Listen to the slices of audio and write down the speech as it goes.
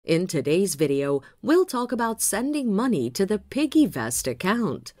In today's video, we'll talk about sending money to the PiggyVest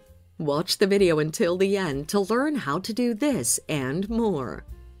account. Watch the video until the end to learn how to do this and more.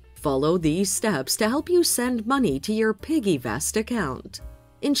 Follow these steps to help you send money to your PiggyVest account.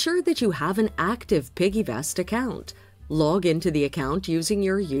 Ensure that you have an active PiggyVest account. Log into the account using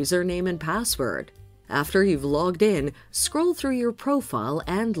your username and password. After you've logged in, scroll through your profile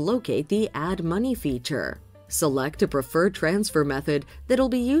and locate the Add Money feature. Select a preferred transfer method that'll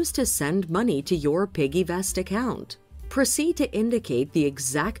be used to send money to your PiggyVest account. Proceed to indicate the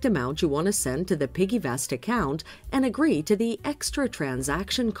exact amount you want to send to the PiggyVest account and agree to the extra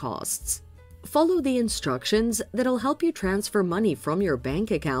transaction costs. Follow the instructions that'll help you transfer money from your bank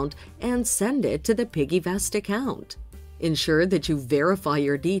account and send it to the PiggyVest account. Ensure that you verify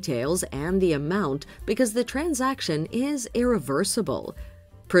your details and the amount because the transaction is irreversible.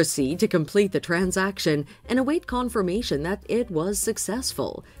 Proceed to complete the transaction and await confirmation that it was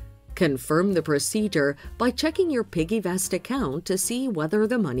successful. Confirm the procedure by checking your PiggyVest account to see whether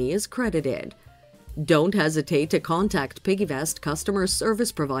the money is credited. Don't hesitate to contact PiggyVest customer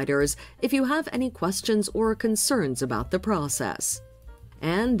service providers if you have any questions or concerns about the process.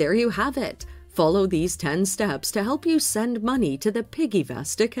 And there you have it. Follow these 10 steps to help you send money to the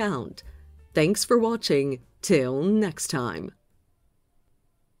PiggyVest account. Thanks for watching. Till next time.